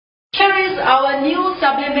is our new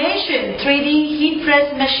Sublimation 3D heat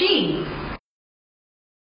press machine.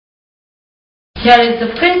 Here is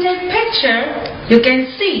the printed picture. You can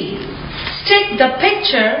see. Stick the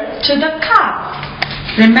picture to the cup.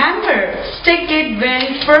 Remember, stick it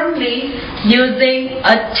very firmly using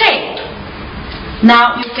a tape.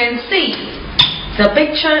 Now you can see the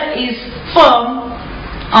picture is firm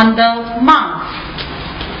on the mouth.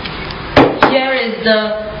 Here is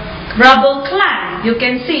the rubber clamp. You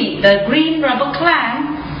can see the green rubber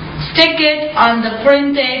clamp. Stick it on the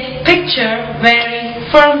printed picture very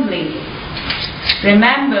firmly.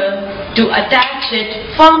 Remember to attach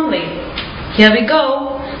it firmly. Here we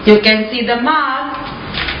go. You can see the mark.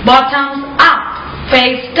 Bottoms up,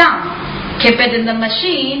 face down. Keep it in the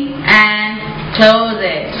machine and close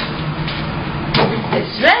it.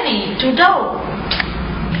 It's ready to do.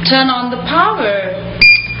 Turn on the power.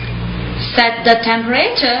 Set the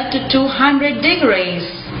temperature to 200 degrees.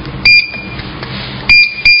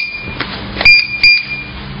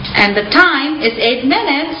 And the time is 8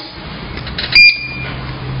 minutes.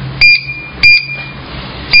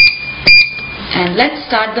 And let's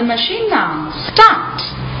start the machine now. Start.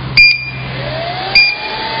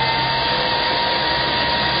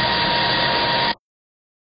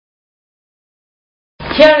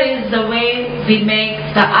 Here is the way we make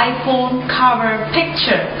the iPhone cover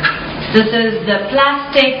picture. This is the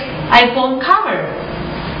plastic iPhone cover.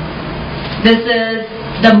 This is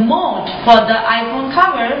the mold for the iPhone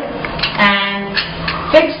cover, and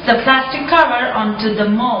fix the plastic cover onto the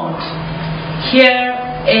mold. Here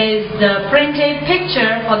is the printed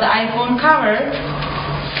picture for the iPhone cover.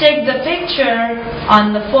 Stick the picture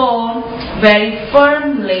on the phone very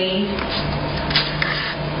firmly.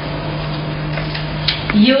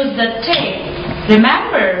 Use the tape.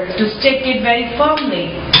 Remember to stick it very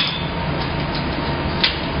firmly.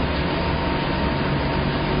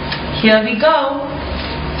 Here we go.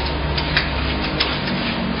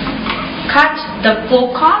 Cut the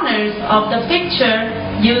 4 corners of the picture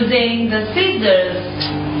using the scissors.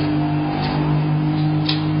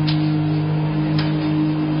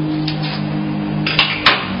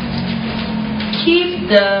 Keep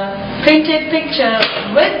the printed picture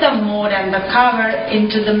with the mold and the cover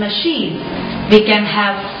into the machine. We can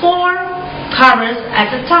have 4 covers at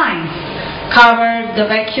a time. Cover the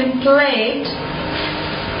vacuum plate.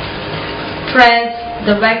 Press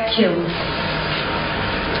the vacuum.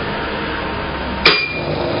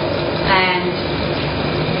 And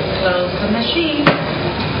close the machine.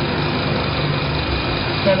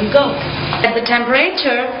 There we go. Set the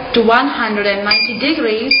temperature to 190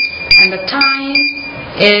 degrees and the time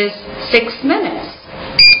is 6 minutes.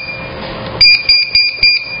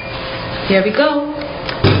 Here we go.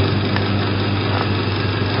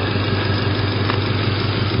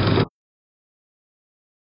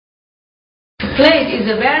 Plate is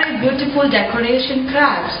a very beautiful decoration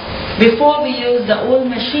craft. Before we use the old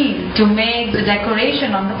machine to make the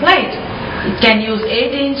decoration on the plate, it can use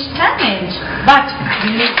 8-inch, 10-inch, but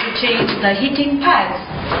we need to change the heating pads.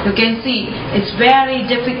 You can see it's very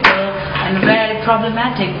difficult and very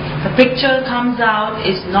problematic. The picture comes out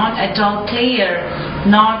is not at all clear,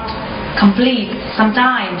 not complete.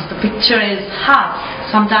 Sometimes the picture is half,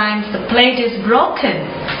 sometimes the plate is broken.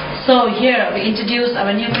 So here we introduce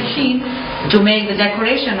our new machine to make the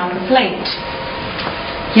decoration on the plate.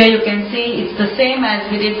 Here you can see it's the same as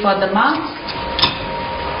we did for the mask.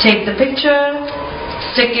 Take the picture,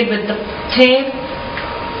 stick it with the tape,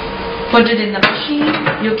 put it in the machine.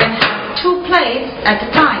 You can have 2 plates at a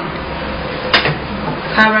time.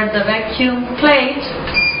 Cover the vacuum plate,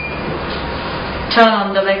 turn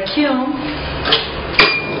on the vacuum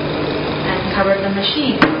and cover the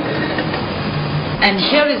machine. And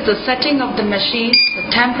here is the setting of the machine. The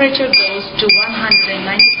temperature goes to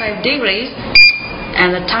 195 degrees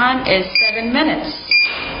and the time is 7 minutes.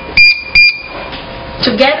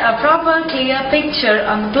 To get a proper clear picture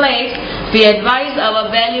on the plate, we advise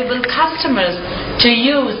our valuable customers to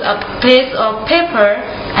use a piece of paper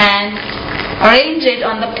and arrange it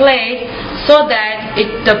on the plate so that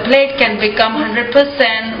the plate can become 100%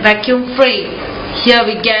 vacuum free. Here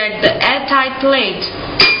we get the airtight plate.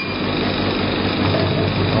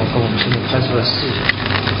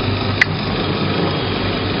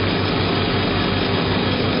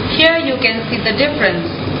 Here you can see the difference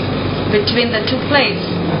between the 2 plates.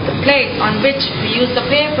 The plate on which we use the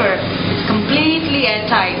paper is completely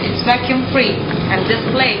airtight, it's vacuum free, and this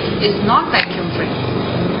plate is not vacuum free.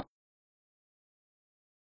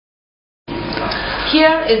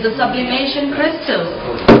 Here is the sublimation crystal.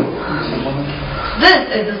 This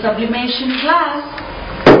is the sublimation glass.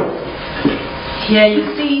 Here you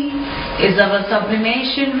see is our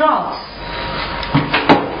sublimation rocks.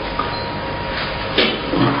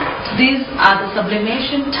 These are the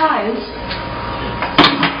sublimation tiles,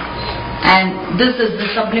 and this is the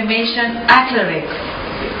sublimation acrylic.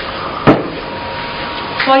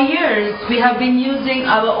 For years we have been using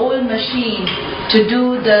our old machine to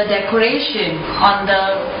do the decoration on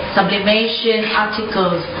the sublimation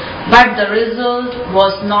articles, but the result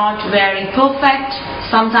was not very perfect.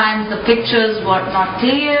 Sometimes the pictures were not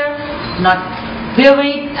clear, not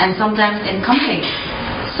vivid, and sometimes incomplete.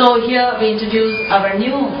 So here we introduce our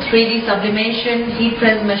new 3D sublimation heat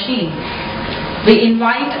press machine. We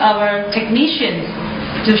invite our technicians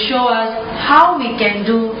to show us how we can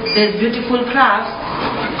do these beautiful crafts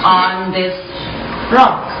on this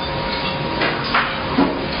rock.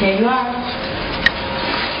 Here you are.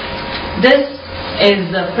 This is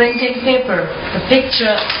the printing paper. The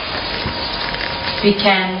picture, we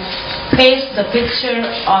can paste the picture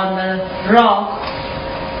on the rock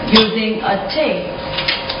using a tape.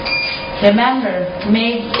 Remember,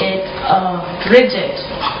 make it rigid.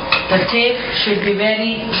 The tape should be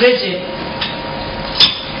very rigid.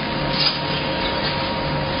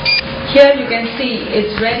 Here you can see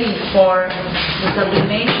it's ready for the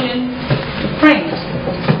sublimation print.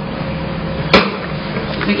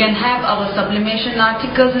 We can have our sublimation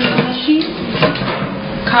articles in the machine,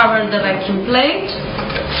 cover the vacuum plate,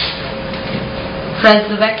 press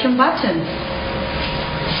the vacuum button,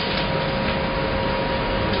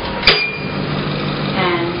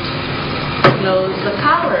 and close the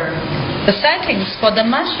cover. The settings for the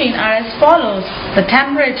machine are as follows. The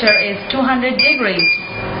temperature is 200 degrees.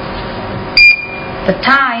 The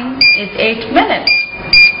time is 8 minutes.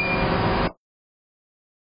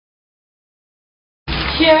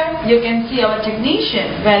 Here you can see our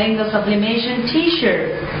technician wearing the sublimation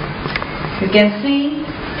t-shirt. You can see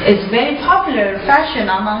it's very popular fashion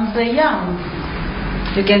amongst the young.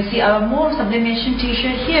 You can see our more sublimation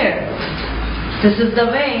t-shirt here. This is the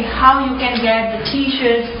way how you can get the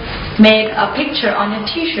t-shirts, make a picture on your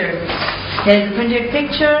t-shirt. Here is a printed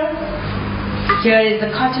picture. Here is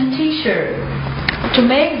the cotton t-shirt. To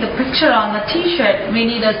make the picture on the t-shirt, we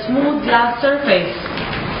need a smooth glass surface.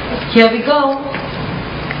 Here we go.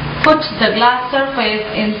 Put the glass surface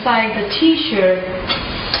inside the t-shirt.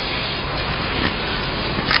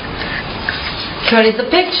 Here is the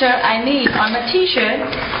picture I need on the t-shirt.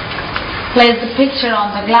 Place the picture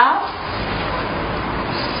on the glass.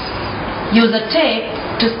 Use a tape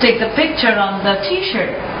to stick the picture on the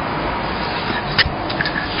t-shirt.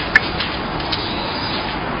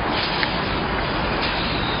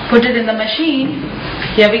 Put it in the machine.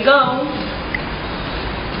 Here we go.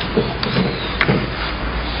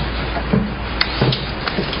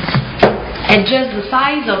 Adjust the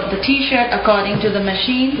size of the t-shirt according to the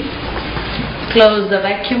machine. Close the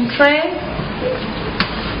vacuum tray.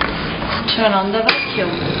 Turn on the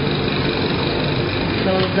vacuum.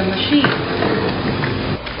 Close the machine.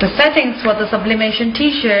 The settings for the sublimation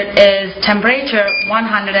t-shirt is temperature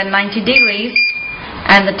 190 degrees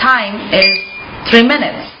and the time is 3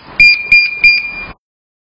 minutes.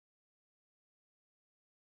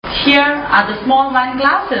 Here are the small wine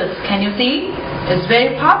glasses. Can you see? It's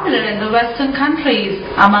very popular in the Western countries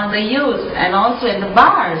among the youth and also in the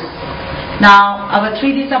bars. Now our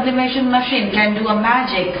 3D sublimation machine can do a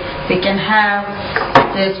magic. We can have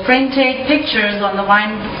these printed pictures on the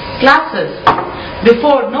wine glasses.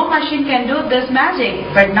 Before, no machine can do this magic,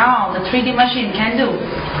 but now the 3D machine can do.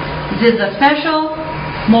 This is a special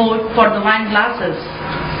mode for the wine glasses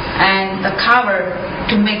and the cover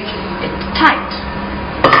to make it tight.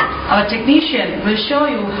 Our technician will show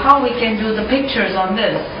you how we can do the pictures on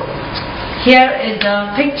this. Here is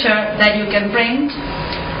a picture that you can print.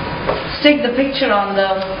 Stick the picture on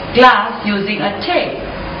the glass using a tape.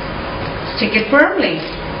 Stick it firmly.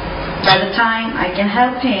 By the time I can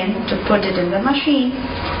help him to put it in the machine.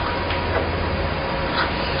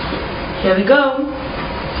 Here we go.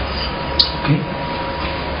 Okay.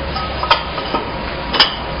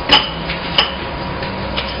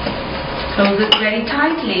 Close it very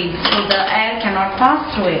tightly so the air cannot pass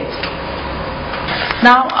through it.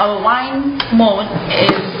 Now our wine mode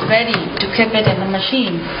is ready to keep it in the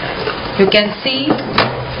machine. You can see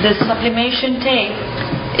this sublimation tape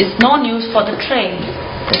is no use for the tray.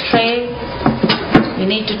 The tray, we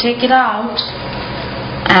need to take it out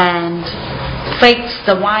and fix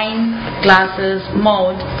the wine glasses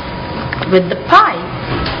mold with the pipe.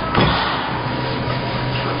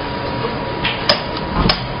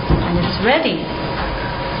 Ready.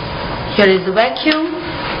 Here is the vacuum.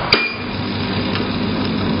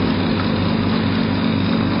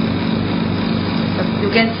 You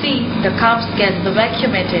can see the cups get the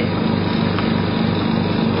vacuumated.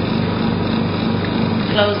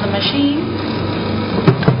 Close the machine.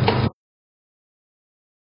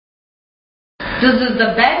 This is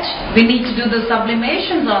the batch. We need to do the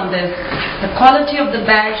sublimations on this. The quality of the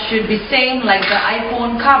batch should be same like the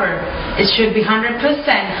iPhone cover. It should be 100%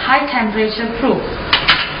 high temperature proof.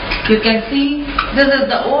 You can see this is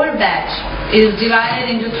the old batch. It is divided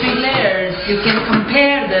into 3 layers. You can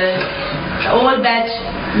compare this. The old batch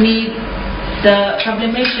needs the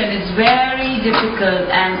sublimation is very difficult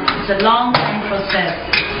and it's a long time process.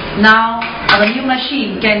 Now our new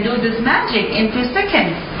machine can do this magic in 2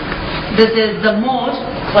 seconds. This is the mode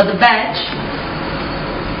for the batch.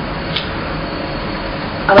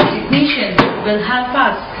 Our technician will help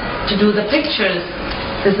us to do the pictures.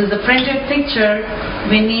 This is the printed picture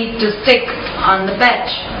we need to stick on the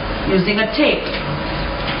batch using a tape.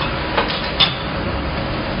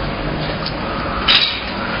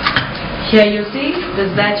 Here you see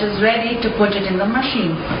this batch is ready to put it in the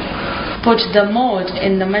machine. Put the mold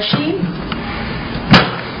in the machine,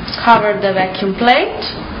 cover the vacuum plate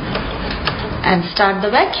and start the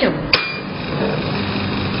vacuum.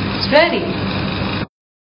 It's ready.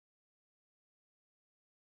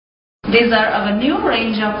 These are our new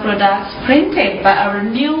range of products printed by our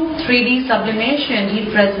new 3D sublimation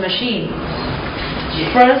heat press machine.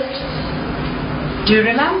 First, do you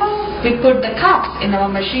remember? We put the cups in our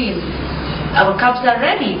machine. Our cups are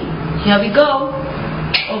ready. Here we go.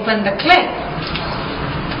 Open the clip.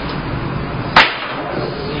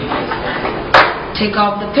 Take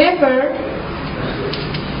off the paper.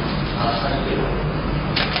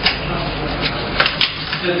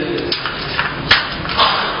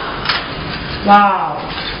 Wow,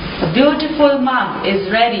 a beautiful mug is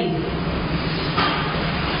ready.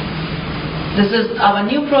 This is our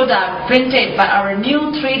new product printed by our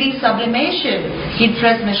new 3D sublimation heat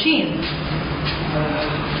press machine.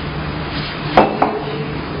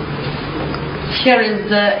 Here is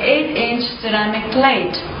the 8-inch ceramic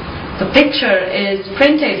plate. The picture is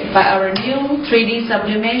printed by our new 3D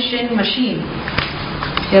sublimation machine.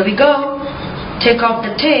 Here we go. Take off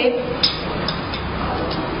the tape.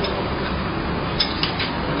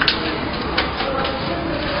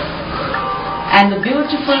 And the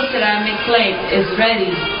beautiful ceramic plate is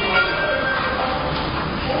ready.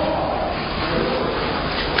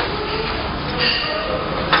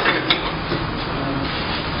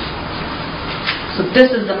 So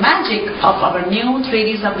this is the magic of our new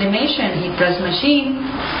 3D sublimation heat press machine.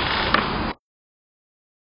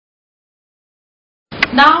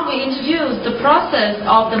 Now we introduce the process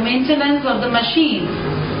of the maintenance of the machine.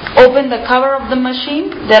 Open the cover of the machine.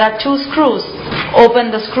 There are 2 screws.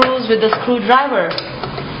 Open the screws with the screwdriver.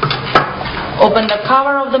 Open the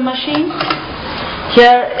cover of the machine.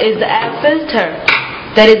 Here is the air filter.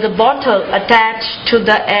 There is a bottle attached to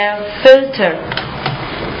the air filter.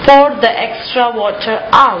 Pour the extra water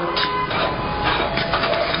out.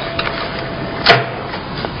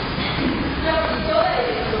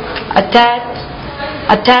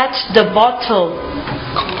 Attach the bottle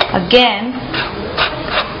again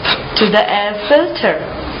to the air filter.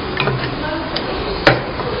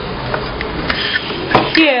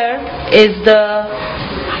 Here is the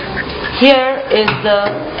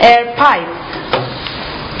air pipe.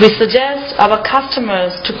 We suggest our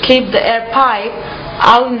customers to keep the air pipe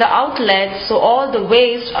out in the outlet so all the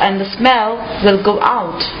waste and the smell will go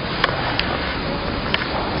out.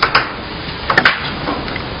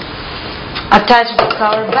 Attach the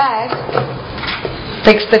cover back.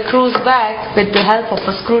 Fix the screws back with the help of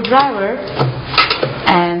a screwdriver,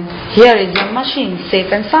 and here is your machine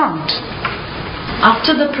safe and sound.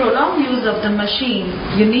 After the prolonged use of the machine,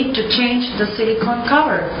 you need to change the silicone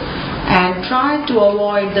cover and try to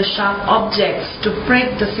avoid the sharp objects to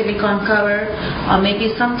break the silicone cover, or maybe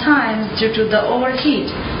sometimes due to the overheat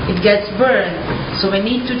it gets burned, so we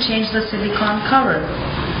need to change the silicone cover.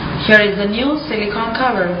 Here is the new silicone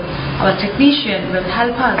cover. Our technician will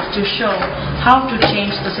help us to show how to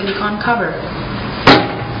change the silicone cover.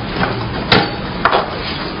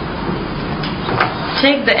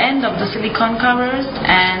 Take the end of the silicone covers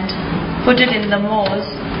and put it in the molds.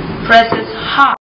 Press it hard.